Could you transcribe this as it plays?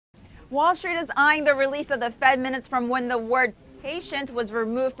Wall Street is eyeing the release of the Fed minutes from when the word patient was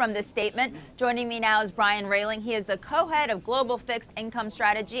removed from the statement. Joining me now is Brian Rehling. He is the co-head of Global Fixed Income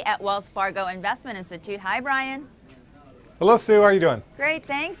Strategy at Wells Fargo Investment Institute. Hi, Brian. Hello, Sue. How are you doing? Great,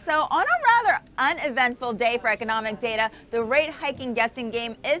 thanks. So on a rather uneventful day for economic data, the rate hiking guessing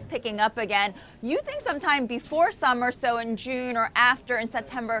game is picking up again. You think sometime before summer, so in June or after in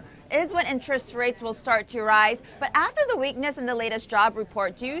September, is when interest rates will start to rise. But after the weakness in the latest job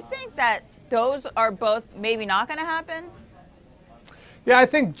report, do you think that those are both maybe not going to happen? Yeah, I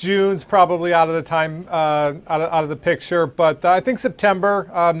think June's probably out of the time, out of the picture. But I think September,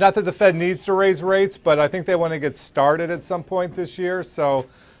 not that the Fed needs to raise rates, but I think they want to get started at some point this year. So,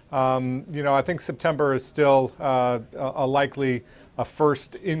 I think September is still a likely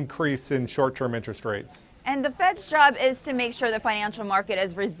first increase in short-term interest rates. And the Fed's job is to make sure the financial market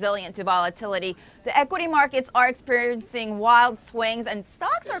is resilient to volatility. The equity markets are experiencing wild swings, and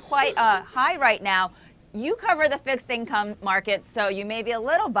stocks are quite high right now. You cover the fixed income market, so you may be a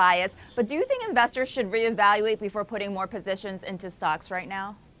little biased, but do you think investors should reevaluate before putting more positions into stocks right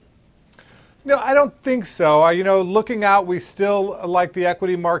now? No, I don't think so. Looking out, we still like the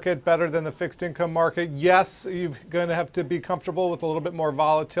equity market better than the fixed income market. Yes, you're going to have to be comfortable with a little bit more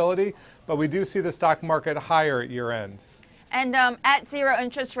volatility, but we do see the stock market higher at year end. And at zero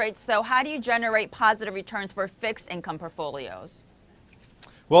interest rates, so how do you generate positive returns for fixed income portfolios?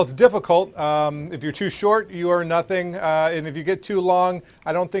 Well, it's difficult. If you're too short, you earn nothing. And if you get too long,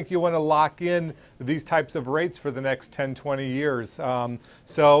 I don't think you want to lock in these types of rates for the next 10, 20 years.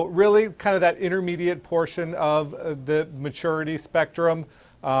 So really kind of that intermediate portion of the maturity spectrum.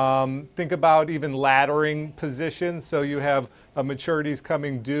 Think about even laddering positions. So you have maturities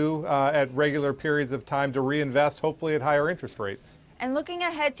coming due at regular periods of time to reinvest, hopefully at higher interest rates. And looking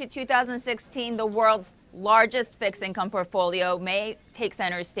ahead to 2016, the world's largest fixed income portfolio may take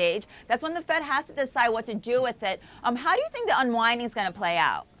center stage. That's when the Fed has to decide what to do with it. How do you think the unwinding is going to play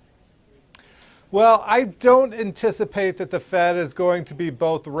out? Well, I don't anticipate that the Fed is going to be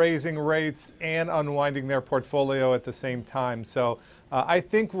both raising rates and unwinding their portfolio at the same time. So I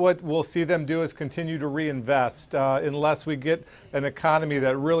think what we'll see them do is continue to reinvest unless we get an economy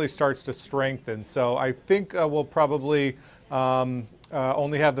that really starts to strengthen. So I think we'll probably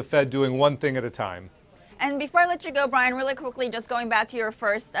only have the Fed doing one thing at a time. And before I let you go, Brian, really quickly, just going back to your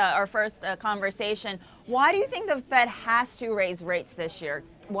our first conversation, why do you think the Fed has to raise rates this year?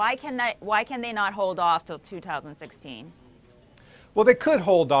 Why can they not hold off till 2016? Well, they could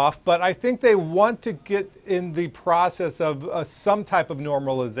hold off, but I think they want to get in the process of some type of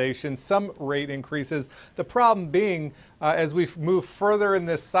normalization, some rate increases. The problem being, as we move further in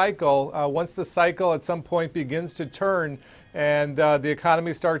this cycle, once the cycle at some point begins to turn and the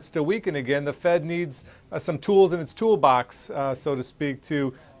economy starts to weaken again, the Fed needs some tools in its toolbox, so to speak,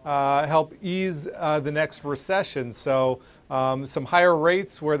 to help ease the next recession. So some higher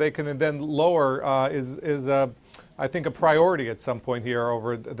rates where they can then lower is I think, a priority at some point here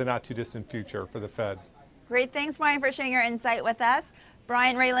over the not too distant future for the Fed. Great. Thanks, Brian, for sharing your insight with us.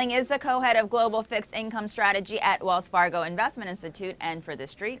 Brian Rehling is the co-head of Global Fixed Income Strategy at Wells Fargo Investment Institute. And for The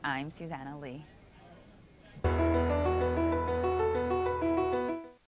Street, I'm Susanna Lee.